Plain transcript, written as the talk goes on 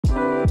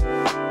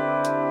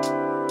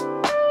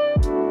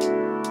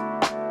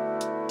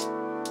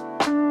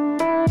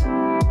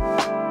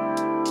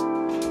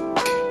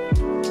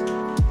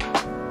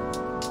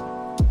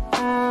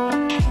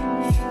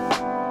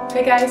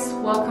Hey guys,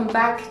 welcome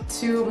back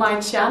to my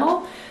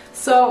channel.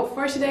 So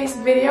for today's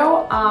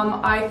video,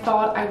 I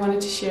thought I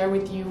wanted to share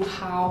with you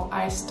how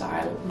I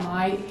style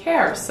my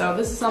hair. So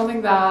this is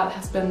something that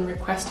has been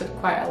requested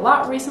quite a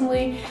lot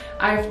recently.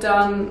 I've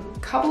done a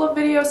couple of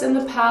videos in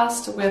the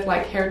past with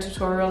like hair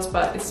tutorials,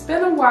 but it's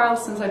been a while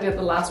since I did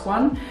the last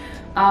one.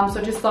 So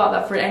I just thought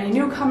that for any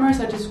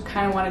newcomers, I just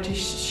kind of wanted to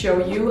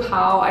show you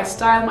how I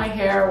style my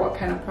hair, what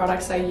kind of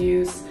products I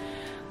use,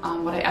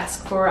 what I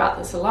ask for at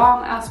the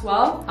salon as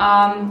well.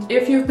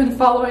 If you've been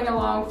following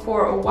along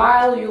for a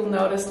while, you'll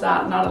notice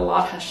that not a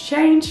lot has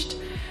changed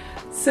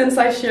since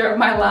I shared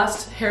my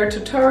last hair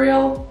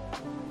tutorial.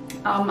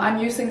 I'm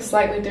using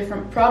slightly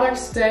different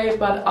products today,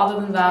 but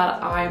other than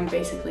that, I'm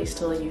basically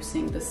still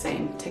using the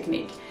same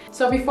technique.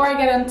 So before I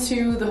get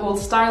into the whole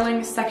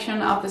styling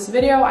section of this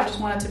video, I just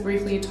wanted to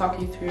briefly talk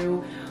you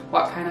through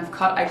what kind of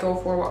cut I go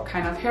for, what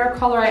kind of hair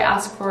color I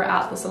ask for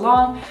at the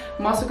salon.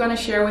 I'm also going to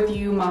share with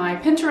you my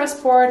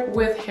Pinterest board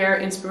with hair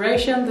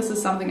inspiration. This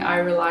is something I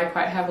rely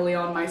quite heavily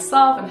on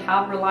myself and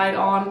have relied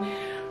on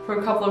for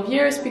a couple of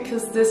years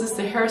because this is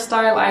the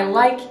hairstyle I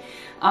like.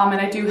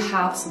 And I do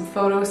have some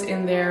photos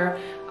in there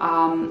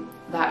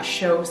that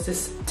shows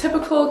this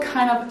typical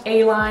kind of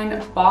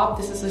A-line bob.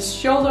 This is a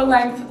shoulder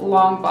length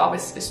long bob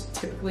is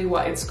typically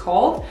what it's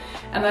called.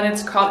 And then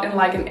it's cut in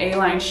like an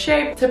A-line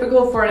shape.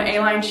 Typical for an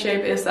A-line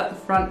shape is that the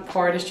front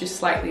part is just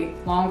slightly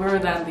longer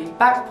than the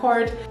back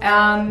part.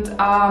 And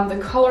the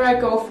color I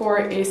go for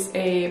is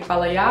a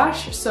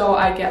balayage. So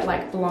I get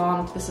like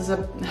blonde. This is a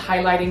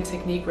highlighting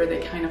technique where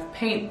they kind of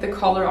paint the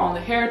color on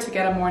the hair to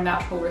get a more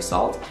natural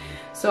result.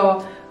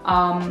 So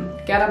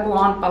get a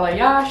blonde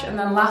balayage, and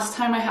then last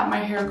time I had my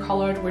hair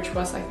colored, which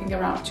was I think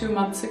around 2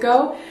 months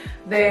ago,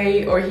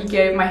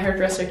 my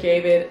hairdresser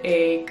gave it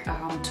a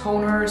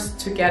toners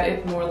to get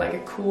it more like a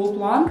cool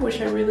blonde, which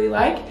I really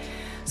like.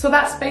 So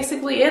that's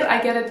basically it.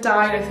 I get it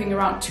dyed I think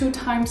around 2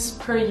 times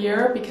per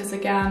year because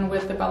again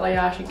with the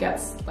balayage it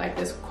gets like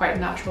this quite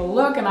natural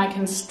look, and I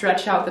can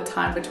stretch out the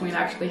time between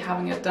actually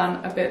having it done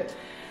a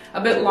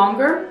bit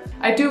longer.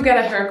 I do get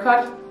a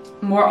haircut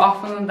more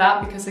often than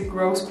that because it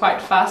grows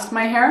quite fast,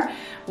 my hair.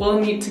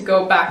 We'll need to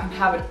go back and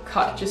have it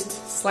cut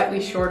just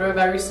slightly shorter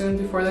very soon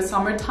before the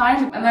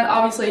summertime. And then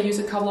obviously I use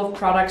a couple of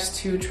products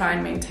to try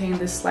and maintain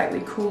this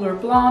slightly cooler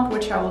blonde,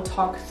 which I will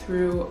talk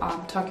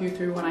you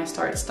through when I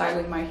start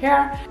styling my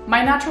hair.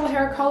 My natural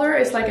hair color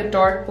is like a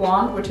dark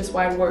blonde, which is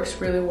why it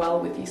works really well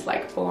with these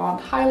like blonde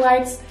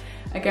highlights.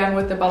 Again,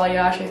 with the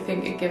balayage, I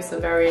think it gives a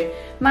very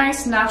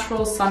nice,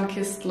 natural,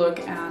 sun-kissed look,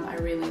 and I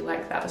really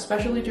like that,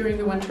 especially during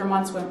the winter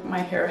months when my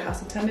hair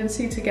has a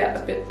tendency to get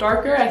a bit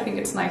darker. I think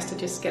it's nice to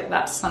just get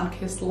that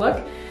sun-kissed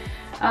look.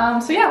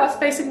 So yeah, that's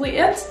basically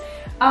it.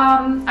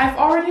 I've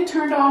already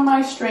turned on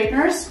my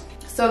straighteners.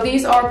 So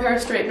these are a pair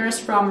of straighteners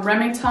from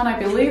Remington. I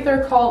believe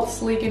they're called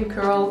Sleek and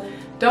Curl.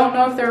 Don't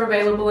know if they're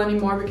available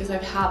anymore because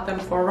I've had them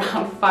for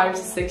around 5 to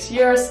 6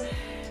 years.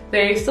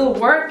 They still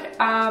work,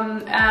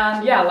 and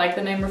yeah, like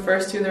the name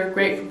refers to, they're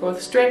great for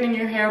both straightening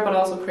your hair but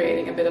also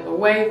creating a bit of a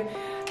wave,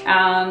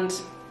 and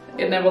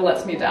it never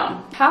lets me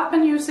down. Have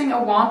been using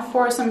a wand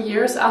for some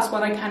years as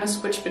when I kind of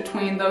switch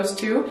between those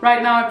two.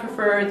 Right now I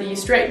prefer the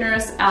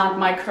straighteners, and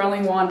my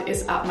curling wand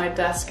is at my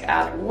desk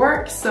at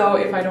work, so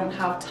if I don't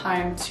have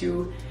time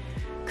to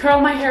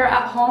curl my hair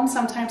at home,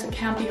 sometimes it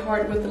can be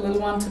hard with the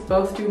little one to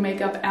both do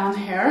makeup and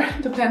hair,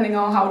 depending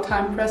on how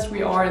time pressed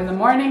we are in the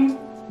morning.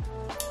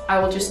 I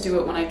will just do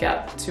it when I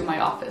get to my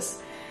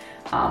office.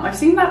 I've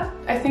seen that,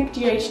 I think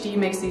GHD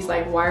makes these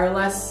like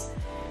wireless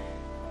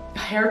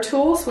hair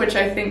tools, which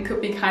I think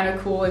could be kind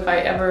of cool if I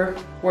ever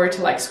were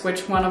to like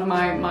switch one of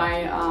my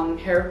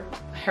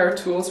hair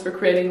tools for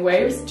creating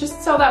waves,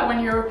 just so that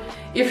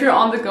if you're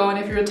on the go and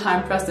if you're a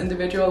time-pressed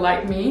individual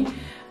like me,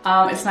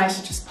 it's nice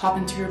to just pop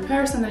into your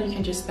purse and then you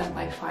can just spend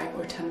like 5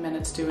 or 10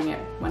 minutes doing it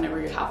whenever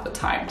you have the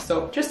time.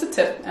 So just a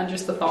tip and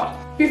just a thought.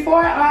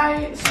 Before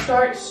I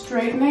start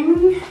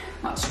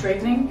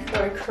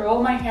before I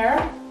curl my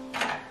hair,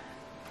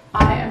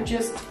 I am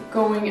just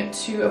going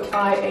to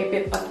apply a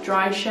bit of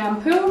dry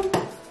shampoo.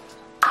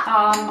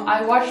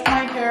 I washed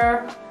my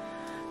hair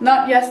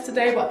not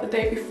yesterday but the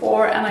day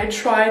before, and I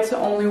try to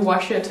only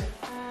wash it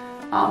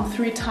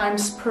 3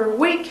 times per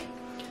week.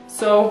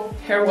 So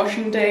hair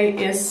washing day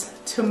is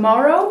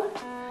tomorrow,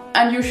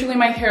 and usually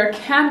my hair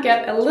can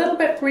get a little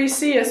bit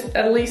greasy,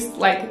 at least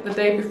like the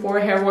day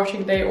before hair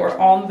washing day or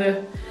on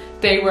the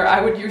day where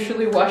I would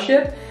usually wash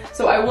it.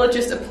 So I will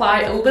just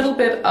apply a little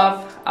bit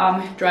of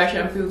dry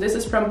shampoo. This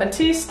is from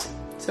Batiste,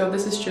 so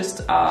this is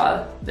just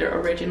their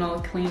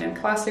original clean and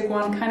classic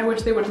one. Kind of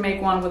wish they would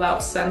make one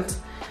without scent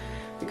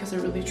because I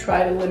really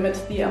try to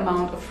limit the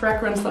amount of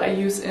fragrance that I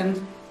use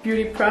in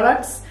beauty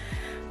products.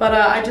 But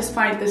I just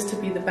find this to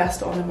be the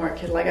best on the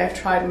market. Like, I've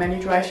tried many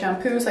dry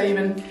shampoos. I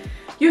even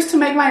used to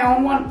make my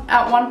own one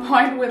at one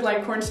point with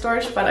like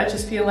cornstarch, but I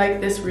just feel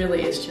like this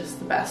really is just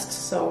the best.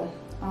 So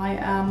I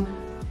am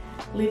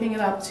leaving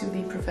it up to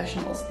the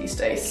professionals these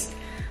days.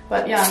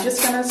 But yeah, I'm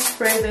just gonna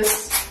spray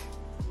this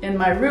in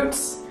my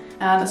roots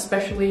and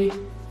especially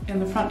in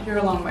the front here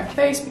along my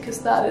face, because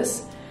that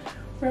is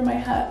where my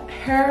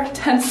hair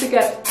tends to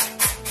get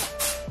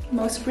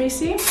most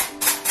greasy,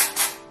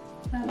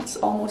 and it's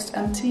almost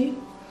empty.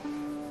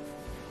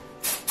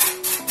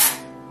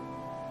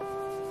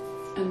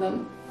 And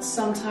then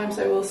sometimes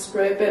I will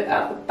spray a bit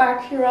at the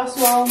back here as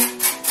well.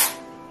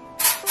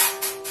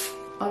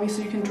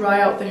 Obviously you can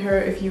dry out the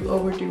hair if you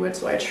overdo it,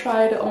 so I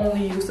try to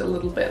only use a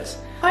little bit.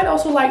 I'd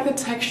also like the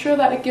texture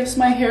that it gives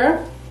my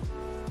hair,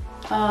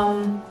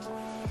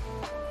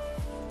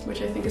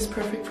 which I think is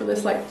perfect for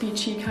this like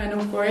beachy kind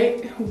of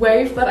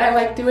wave that I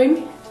like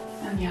doing.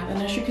 And yeah,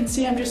 then as you can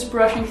see, I'm just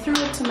brushing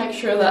through it to make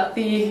sure that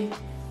the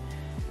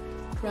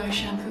dry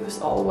shampoo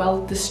is all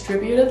well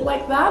distributed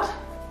like that.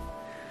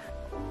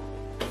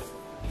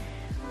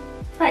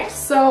 Right,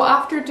 so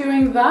after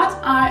doing that,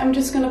 I am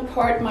just gonna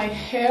part my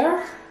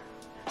hair.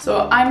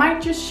 So I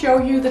might just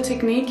show you the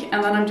technique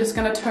and then I'm just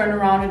gonna turn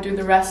around and do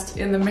the rest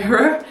in the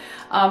mirror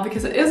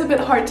because it is a bit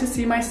hard to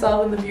see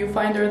myself in the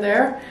viewfinder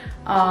there.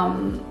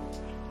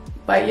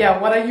 But yeah,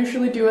 what I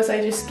usually do is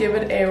I just give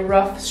it a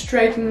rough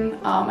straighten,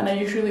 and I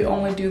usually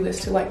only do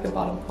this to like the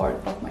bottom part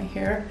of my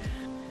hair,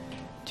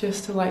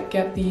 just to like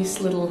get these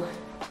little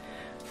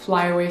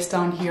flyaways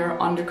down here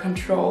under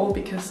control,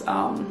 because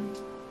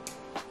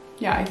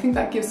yeah, I think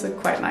that gives a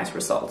quite nice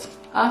result.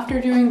 After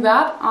doing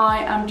that, I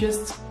am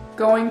just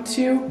going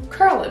to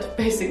curl it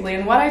basically,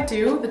 and what I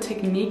do, the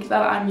technique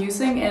that I'm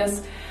using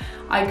is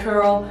I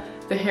curl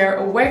the hair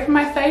away from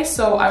my face,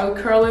 so I will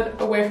curl it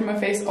away from my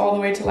face all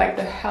the way to like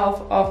the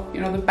half of, you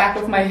know, the back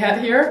of my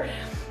head here,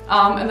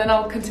 and then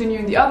I'll continue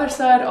on the other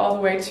side all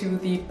the way to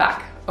the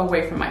back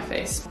away from my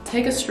face.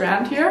 Take a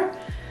strand here,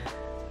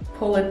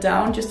 pull it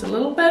down just a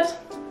little bit,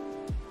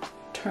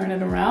 turn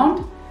it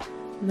around,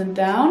 and then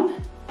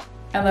down,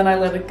 and then I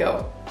let it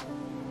go.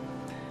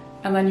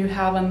 And then you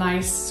have a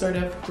nice sort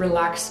of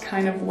relaxed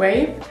kind of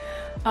wave.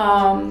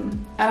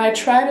 And I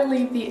try to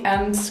leave the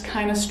ends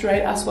kind of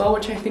straight as well,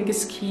 which I think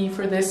is key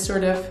for this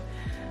sort of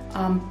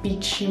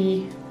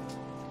beachy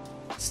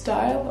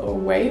style or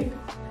wave.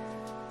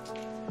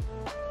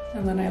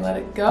 And then I let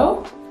it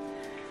go.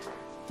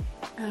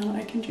 And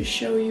I can just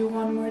show you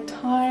one more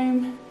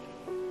time.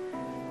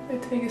 I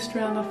take a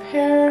strand of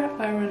hair,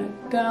 I run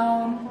it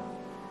down,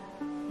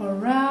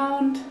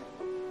 around,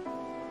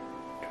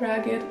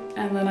 drag it,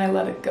 and then I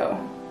let it go.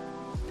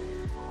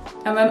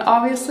 And then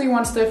obviously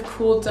once they've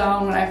cooled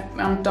down, when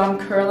I'm done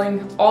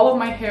curling all of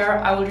my hair,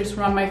 I will just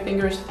run my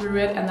fingers through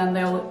it and then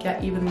they'll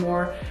get even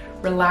more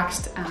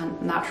relaxed and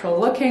natural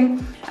looking.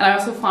 And I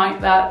also find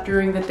that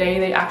during the day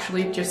they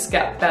actually just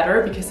get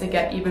better because they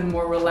get even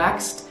more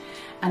relaxed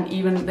and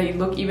they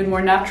look even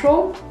more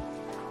natural.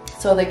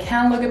 So they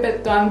can look a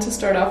bit done to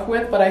start off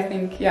with, but I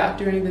think, yeah,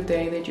 during the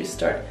day they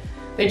just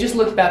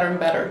look better and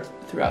better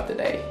throughout the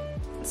day.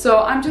 So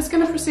I'm just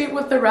gonna proceed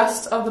with the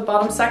rest of the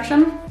bottom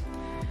section.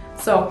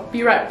 So,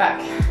 be right back.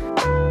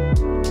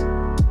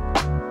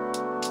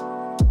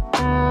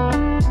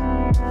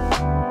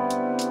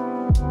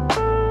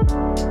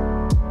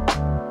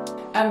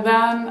 And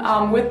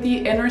then with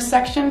the inner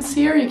sections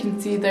here, you can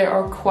see they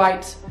are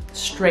quite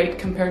straight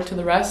compared to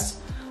the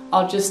rest.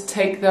 I'll just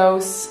take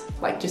those,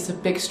 like just a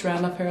big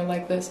strand of hair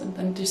like this, and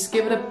then just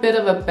give it a bit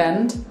of a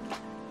bend,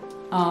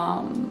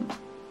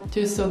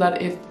 just so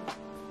that it,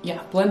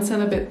 yeah, blends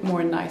in a bit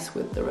more nice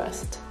with the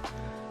rest.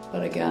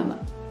 But again,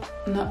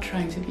 I'm not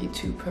trying to be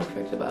too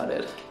perfect about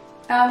it.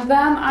 And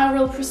then I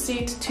will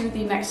proceed to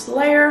the next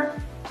layer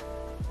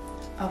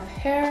of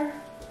hair.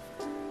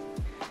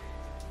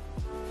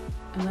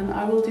 And then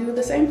I will do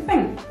the same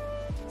thing.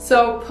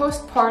 So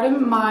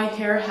postpartum, my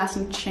hair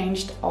hasn't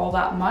changed all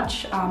that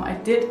much. I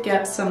did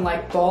get some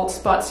like bald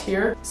spots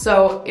here.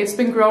 So it's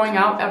been growing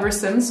out ever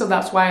since. So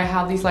that's why I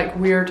have these like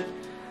weird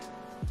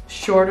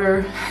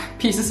shorter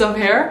pieces of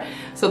hair.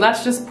 So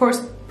that's just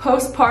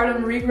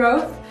postpartum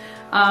regrowth.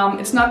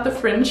 It's not the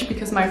fringe,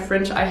 because my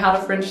fringe, I had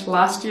a fringe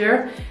last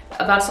year.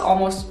 That's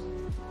almost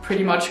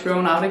pretty much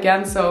grown out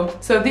again. So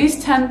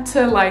these tend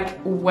to like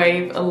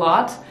wave a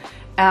lot,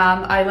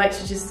 and I like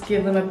to just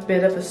give them a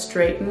bit of a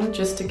straighten,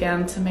 just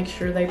again to make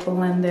sure they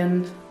blend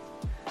in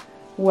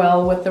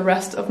well with the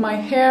rest of my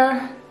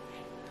hair.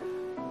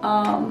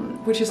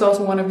 Which is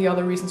also one of the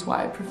other reasons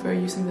why I prefer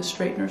using the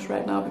straighteners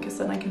right now, because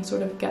then I can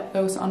sort of get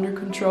those under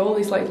control,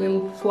 these like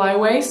little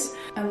flyaways.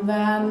 And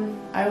then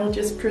I will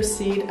just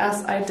proceed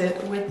as I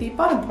did with the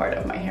bottom part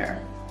of my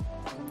hair.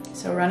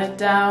 So run it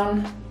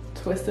down,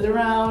 twist it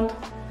around,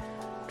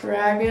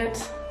 drag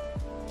it,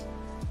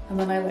 and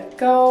then I let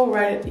go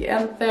right at the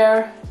end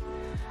there.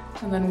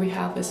 And then we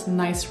have this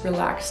nice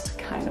relaxed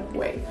kind of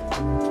wave.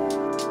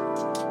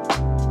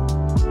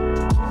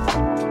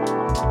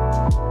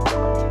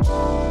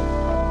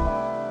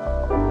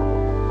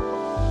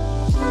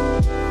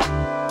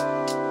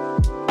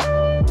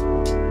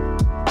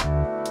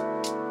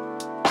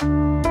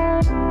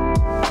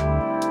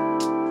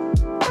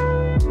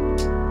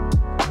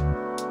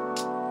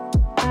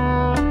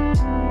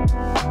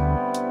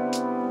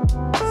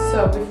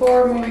 So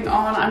before moving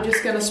on, I'm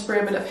just gonna spray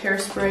a bit of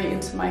hairspray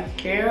into my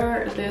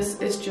hair. This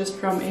is just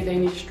from a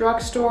Danish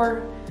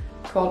drugstore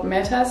called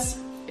MASTERCLASS.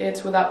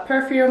 it's without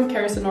perfume,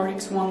 carries the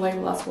Nordic Swan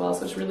label as well,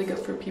 so it's really good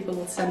for people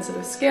with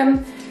sensitive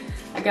skin.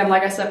 Again,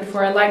 like I said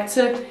before, I like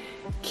to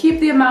keep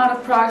the amount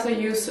of products I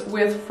use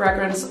with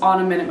fragrance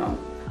on a minimum.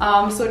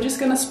 So just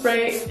gonna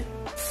spray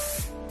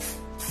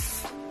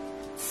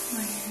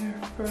my hair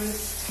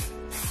first,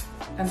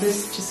 and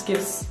this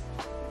just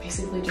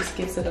basically just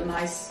gives it a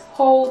nice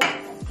hold,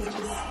 which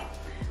is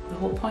the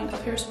whole point of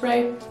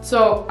hairspray.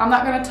 So I'm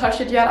not gonna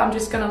touch it yet, I'm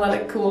just gonna let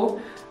it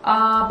cool.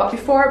 But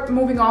before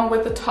moving on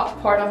with the top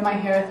part of my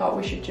hair, I thought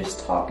we should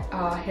just talk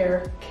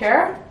hair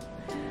care.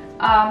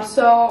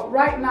 So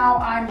right now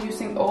I'm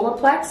using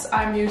Olaplex.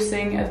 I'm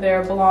using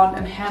their Blonde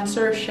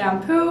Enhancer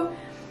shampoo,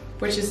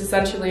 which is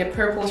essentially a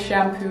purple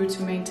shampoo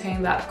to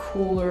maintain that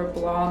cooler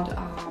blonde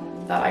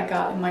that I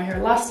got in my hair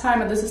last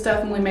time, and this has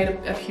definitely made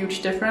a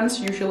huge difference.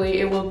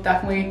 Usually it will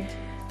definitely,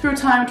 through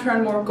time,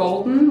 turn more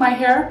golden, my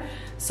hair.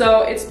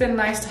 So it's been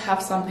nice to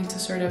have something to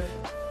sort of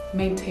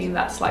maintain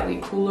that slightly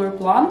cooler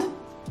blonde.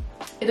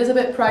 It is a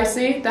bit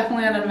pricey,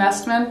 definitely an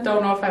investment.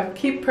 Don't know if I would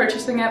keep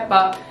purchasing it,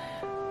 but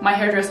my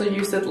hairdresser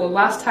used it the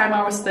last time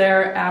I was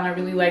there and I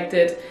really liked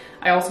it.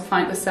 I also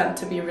find the scent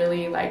to be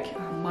really like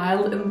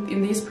mild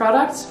in these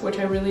products, which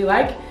I really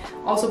like.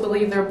 Also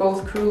believe they're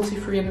both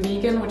cruelty-free and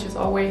vegan, which is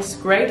always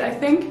great, I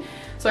think.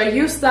 So I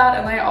used that,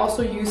 and I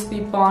also used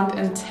the Bond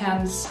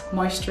Intense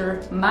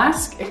Moisture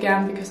Mask,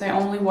 again because I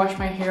only wash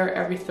my hair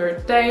every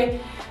 3rd day.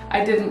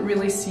 I didn't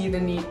really see the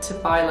need to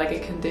buy like a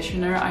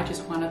conditioner, I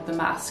just wanted the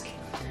mask.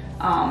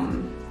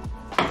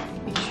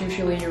 Because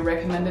usually you're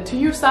recommended to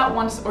use that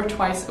once or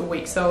twice a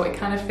week, so it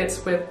kind of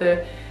fits with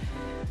the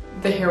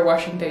hair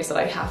washing days that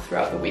I have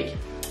throughout the week.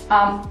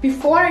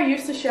 Before I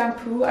use the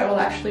shampoo, I will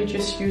actually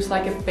just use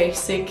like a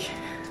basic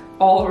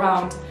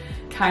all-around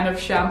kind of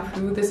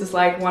shampoo. This is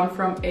like one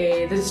from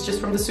this is just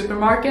from the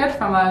supermarket,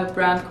 from a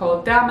brand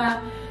called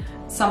Dama.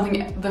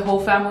 Something the whole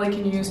family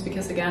can use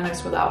because again,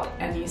 it's without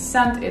any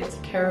scent. It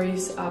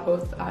carries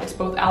it's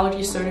both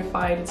allergy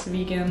certified, it's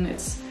vegan,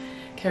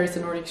 carries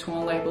the Nordic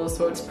Swan label,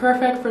 so it's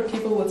perfect for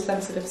people with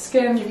sensitive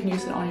skin. You can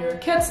use it on your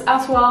kids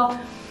as well.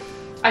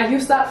 I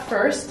use that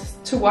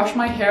first to wash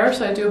my hair,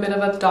 so I do a bit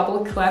of a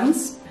double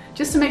cleanse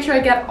just to make sure I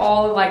get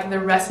all like the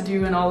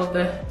residue and all of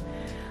the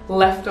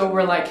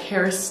leftover like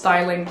hair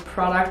styling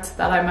product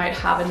that I might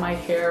have in my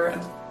hair,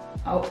 and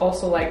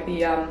also like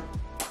the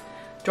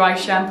dry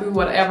shampoo,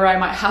 whatever I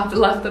might have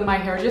left in my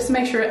hair, just to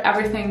make sure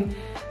everything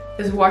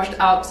is washed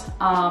out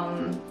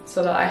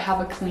so that I have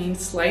a clean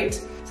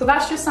slate. So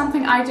that's just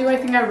something I do. I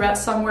think I read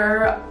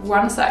somewhere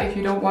once that if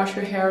you don't wash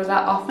your hair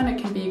that often,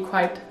 it can be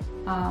quite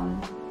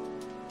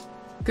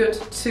good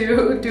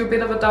to do a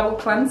bit of a double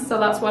cleanse. So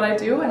that's what I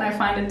do, and I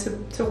find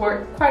it to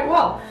work quite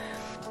well.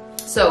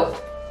 So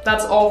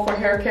that's all for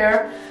hair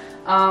care.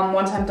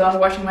 Once I'm done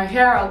washing my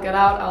hair, I'll get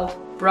out, I'll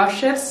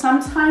brush it.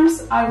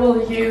 Sometimes I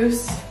will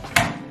use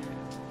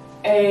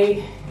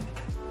a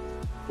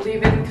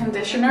leave-in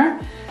conditioner.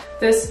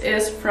 This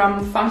is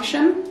from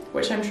Function,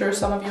 which I'm sure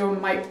some of you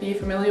might be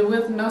familiar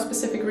with. No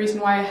specific reason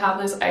why I have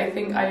this. I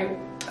think I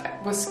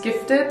was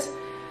gifted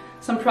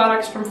some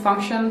products from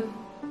Function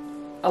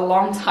a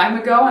long time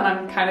ago, and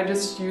I'm kind of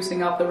just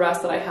using up the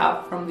rest that I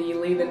have from the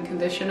leave-in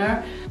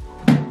conditioner.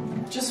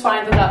 Just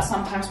find that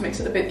sometimes makes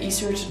it a bit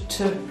easier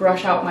to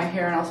brush out my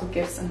hair, and also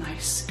gives a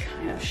nice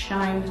kind of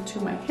shine to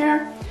my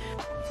hair.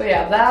 So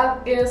yeah,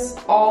 that is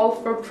all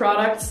for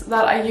products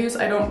that I use.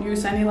 I don't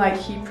use any like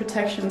heat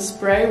protection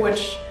spray,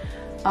 which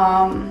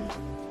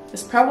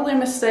is probably a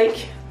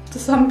mistake to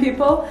some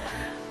people.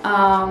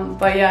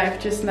 But yeah, I've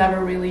just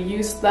never really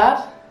used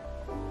that.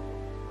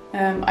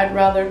 I'd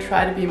rather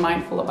try to be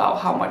mindful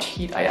about how much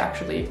heat I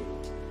actually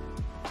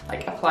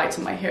like apply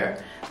to my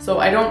hair. So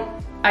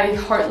I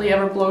hardly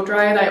ever blow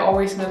dry it. I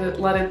always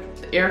let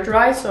it air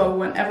dry. So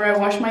whenever I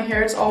wash my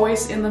hair, it's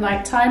always in the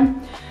night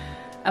time.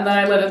 And then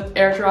I let it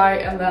air dry,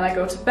 and then I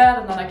go to bed,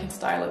 and then I can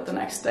style it the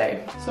next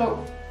day.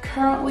 So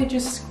currently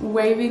just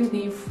waving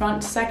the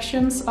front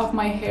sections of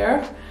my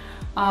hair.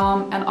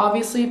 And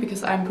obviously,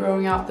 because I'm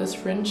growing out this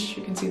fringe,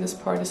 you can see this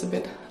part is a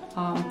bit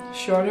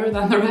shorter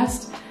than the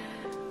rest.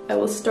 I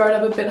will start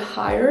up a bit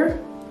higher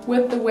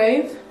with the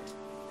wave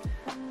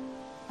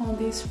on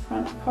these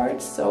front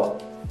parts. So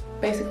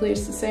basically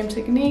it's the same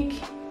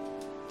technique,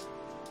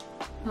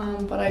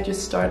 but I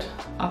just start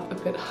up a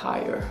bit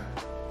higher.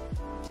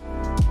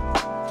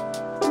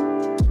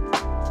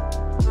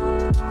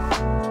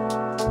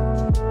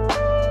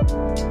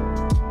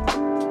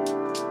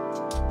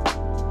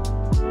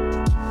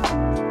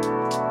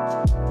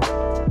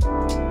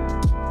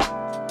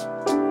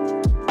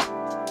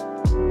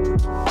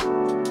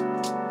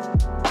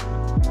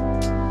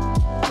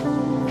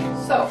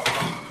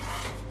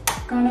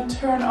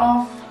 Turn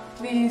off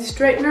the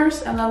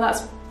straighteners, and then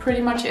that's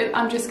pretty much it.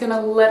 I'm just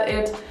gonna let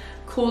it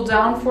cool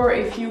down for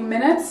a few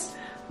minutes.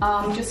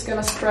 I'm just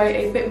gonna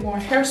spray a bit more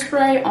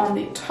hairspray on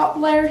the top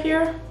layer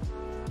here,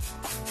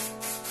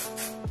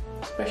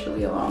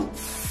 especially along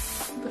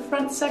the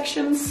front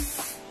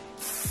sections,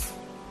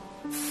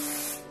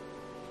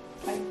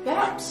 like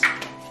that.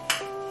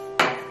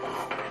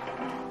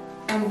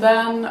 And And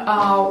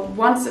then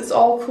once it's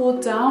all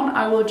cooled down,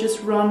 I will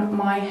just run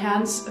my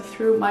hands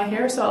through my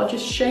hair. So I'll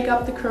just shake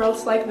up the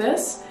curls like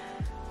this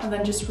and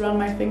then just run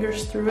my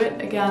fingers through it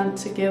again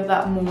to give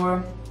that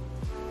more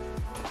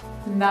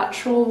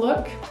natural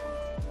look,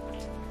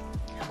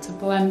 to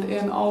blend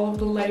in all of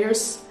the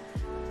layers.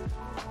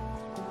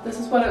 This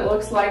is what it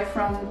looks like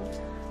from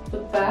the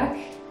back.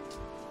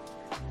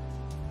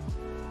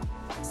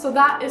 So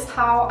that is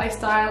how I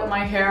style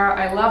my hair.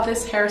 I love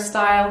this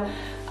hairstyle.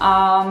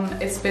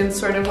 It's been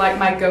sort of like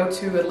my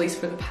go-to, at least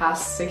for the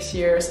past 6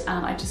 years,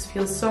 and I just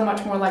feel so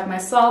much more like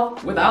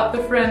myself without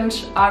the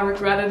fringe. I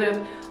regretted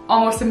it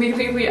almost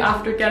immediately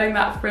after getting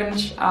that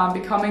fringe.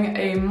 Becoming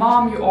a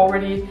mom, you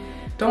already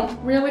don't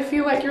really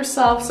feel like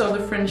yourself, so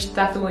the fringe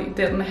definitely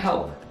didn't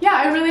help. Yeah,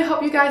 I really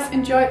hope you guys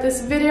enjoyed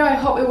this video. I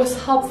hope it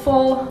was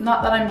helpful.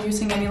 Not that I'm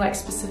using any like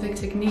specific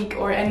technique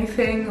or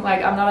anything,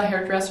 like I'm not a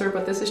hairdresser,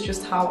 but this is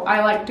just how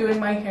I like doing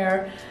my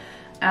hair,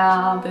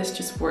 and this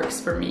just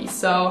works for me.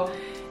 So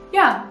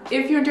yeah,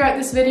 if you enjoyed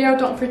this video,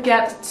 don't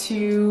forget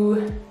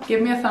to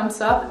give me a thumbs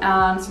up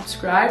and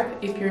subscribe.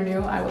 If you're new,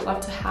 I would love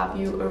to have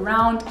you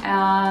around.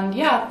 And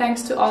yeah,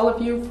 thanks to all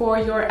of you for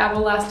your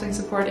everlasting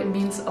support. It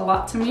means a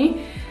lot to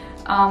me.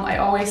 I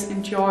always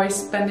enjoy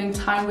spending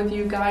time with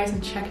you guys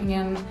and checking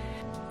in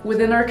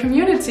within our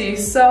community.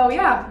 So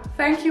yeah,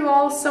 thank you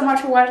all so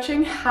much for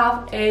watching.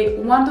 Have a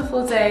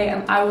wonderful day,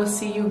 and I will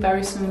see you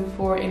very soon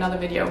for another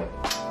video.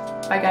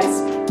 Bye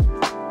guys.